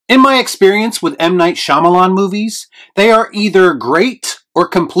In my experience with M. Night Shyamalan movies, they are either great or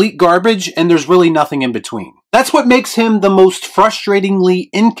complete garbage, and there's really nothing in between. That's what makes him the most frustratingly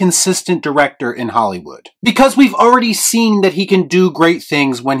inconsistent director in Hollywood. Because we've already seen that he can do great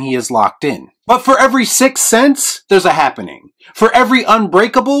things when he is locked in. But for every Sixth Sense, there's a Happening. For every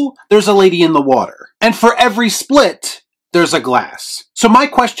Unbreakable, there's a Lady in the Water. And for every Split, there's a Glass. So my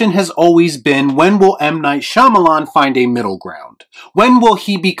question has always been, when will M. Night Shyamalan find a middle ground? When will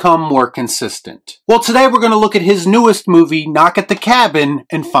he become more consistent? Well, today we're going to look at his newest movie, Knock at the Cabin,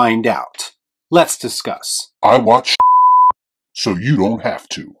 and find out. Let's discuss. I watch so you don't have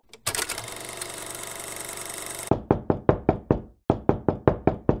to.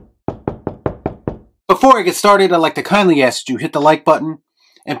 Before I get started, I'd like to kindly ask you to hit the like button,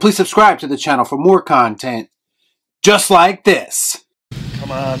 and please subscribe to the channel for more content just like this.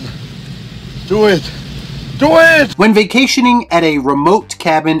 Come on. Do it. Do it! When vacationing at a remote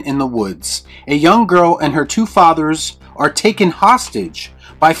cabin in the woods, a young girl and her two fathers are taken hostage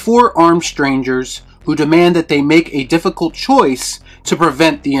by four armed strangers who demand that they make a difficult choice to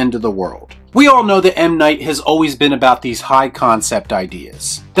prevent the end of the world. We all know that M. Night has always been about these high concept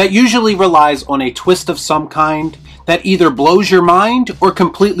ideas that usually relies on a twist of some kind that either blows your mind or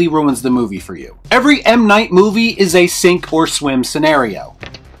completely ruins the movie for you. Every M. Night movie is a sink or swim scenario.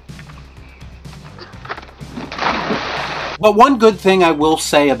 But one good thing I will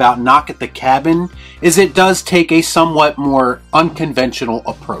say about Knock at the Cabin is it does take a somewhat more unconventional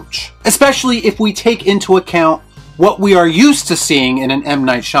approach. Especially if we take into account what we are used to seeing in an M.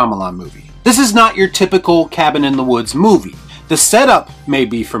 Night Shyamalan movie. This is not your typical cabin in the woods movie. The setup may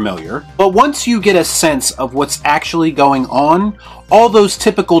be familiar, but once you get a sense of what's actually going on, all those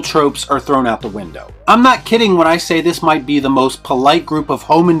typical tropes are thrown out the window. I'm not kidding when I say this might be the most polite group of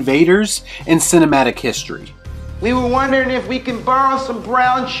home invaders in cinematic history. We were wondering if we can borrow some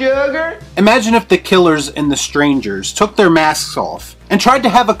brown sugar? Imagine if the killers and the strangers took their masks off and tried to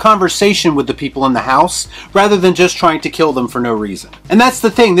have a conversation with the people in the house rather than just trying to kill them for no reason. And that's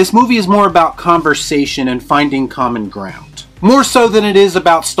the thing, this movie is more about conversation and finding common ground. More so than it is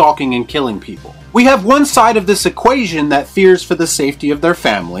about stalking and killing people. We have one side of this equation that fears for the safety of their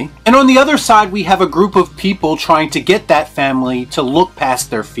family, and on the other side we have a group of people trying to get that family to look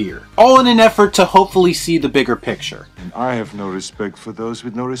past their fear, all in an effort to hopefully see the bigger picture. And I have no respect for those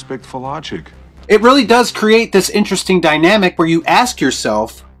with no respect for logic. It really does create this interesting dynamic where you ask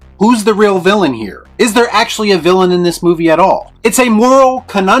yourself, who's the real villain here? Is there actually a villain in this movie at all? It's a moral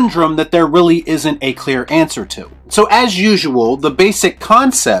conundrum that there really isn't a clear answer to. So as usual, the basic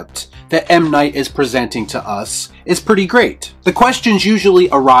concept that M. Night is presenting to us is pretty great. The questions usually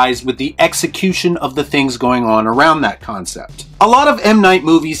arise with the execution of the things going on around that concept. A lot of M. Night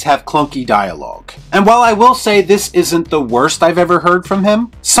movies have clunky dialogue, and while I will say this isn't the worst I've ever heard from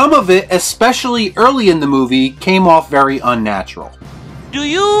him, some of it, especially early in the movie, came off very unnatural. Do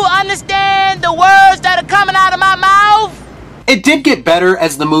you understand the words that are coming out of my mouth? It did get better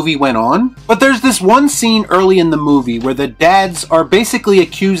as the movie went on, but there's this one scene early in the movie where the dads are basically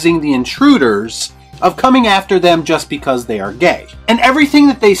accusing the intruders of coming after them just because they are gay. And everything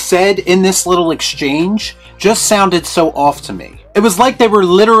that they said in this little exchange just sounded so off to me. It was like they were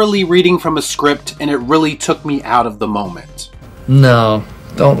literally reading from a script, and it really took me out of the moment. No,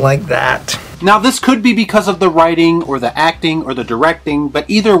 don't like that. Now this could be because of the writing or the acting or the directing, but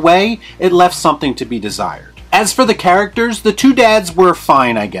either way, it left something to be desired. As for the characters, the two dads were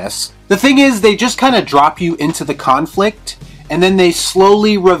fine, I guess. The thing is, they just kind of drop you into the conflict, and then they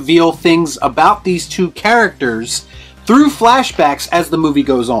slowly reveal things about these two characters through flashbacks as the movie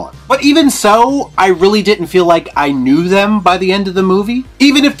goes on. But even so, I really didn't feel like I knew them by the end of the movie,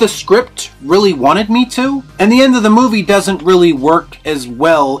 even if the script really wanted me to. And the end of the movie doesn't really work as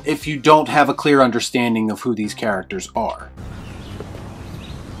well if you don't have a clear understanding of who these characters are.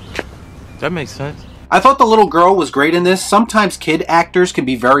 That makes sense. I thought the little girl was great in this. Sometimes kid actors can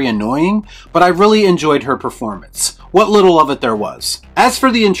be very annoying, but I really enjoyed her performance. What little of it there was. As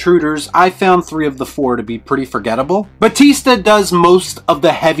for the intruders, I found 3 of the 4 to be pretty forgettable. Batista does most of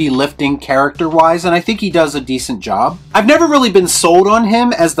the heavy lifting character-wise, and I think he does a decent job. I've never really been sold on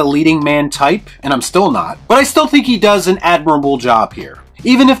him as the leading man type, and I'm still not, but I still think he does an admirable job here.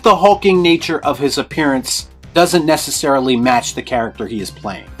 Even if the hulking nature of his appearance doesn't necessarily match the character he is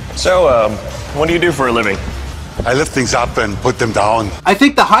playing. So, what do you do for a living? I lift things up and put them down. I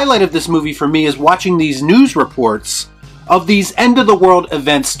think the highlight of this movie for me is watching these news reports of these end-of-the-world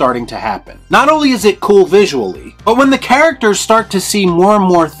events starting to happen. Not only is it cool visually, but when the characters start to see more and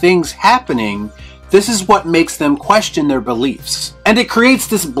more things happening, this is what makes them question their beliefs. And it creates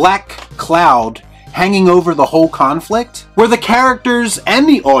this black cloud hanging over the whole conflict, where the characters and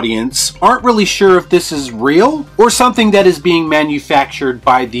the audience aren't really sure if this is real or something that is being manufactured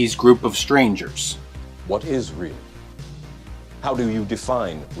by these group of strangers. What is real? How do you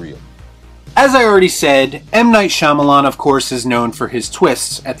define real? As I already said, M. Night Shyamalan of course is known for his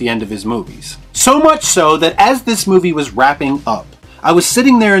twists at the end of his movies. So much so that as this movie was wrapping up, I was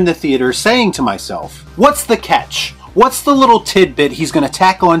sitting there in the theater saying to myself, what's the catch? What's the little tidbit he's going to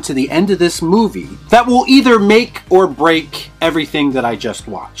tack on to the end of this movie that will either make or break everything that I just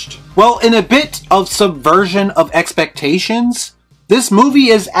watched? Well, in a bit of subversion of expectations, this movie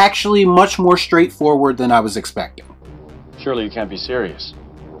is actually much more straightforward than I was expecting. Surely you can't be serious.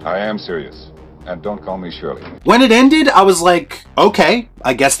 I am serious. And don't call me Shirley. When it ended, I was like, okay,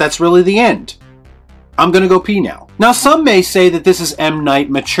 I guess that's really the end. I'm gonna go pee now. Now, some may say that this is M. Night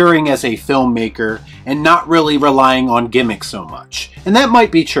maturing as a filmmaker and not really relying on gimmicks so much. And that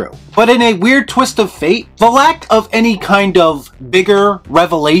might be true. But in a weird twist of fate, the lack of any kind of bigger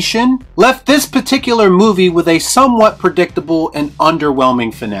revelation left this particular movie with a somewhat predictable and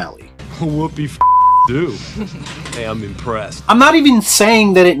underwhelming finale. Whoopie do. Hey, I'm impressed. I'm not even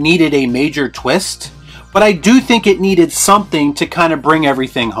saying that it needed a major twist, but I do think it needed something to kind of bring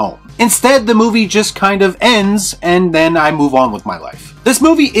everything home. Instead, the movie just kind of ends, and then I move on with my life. This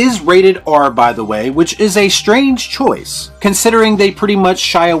movie is rated R, by the way, which is a strange choice, considering they pretty much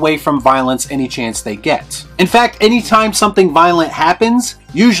shy away from violence any chance they get. In fact, anytime something violent happens,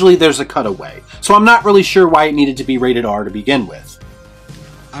 usually there's a cutaway, so I'm not really sure why it needed to be rated R to begin with.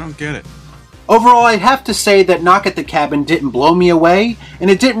 I don't get it. Overall, I'd have to say that Knock at the Cabin didn't blow me away, and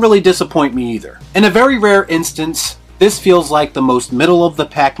it didn't really disappoint me either. In a very rare instance, this feels like the most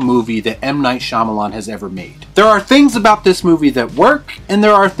middle-of-the-pack movie that M. Night Shyamalan has ever made. There are things about this movie that work, and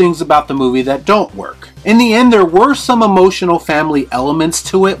there are things about the movie that don't work. In the end, there were some emotional family elements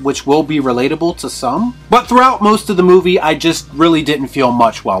to it which will be relatable to some, but throughout most of the movie, I just really didn't feel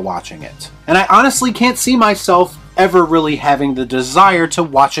much while watching it. And I honestly can't see myself ever really having the desire to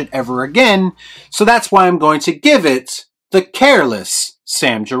watch it ever again, so that's why I'm going to give it the Careless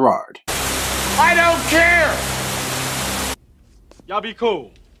Sam Gerard. I don't care! Y'all be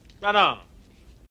cool. Right on.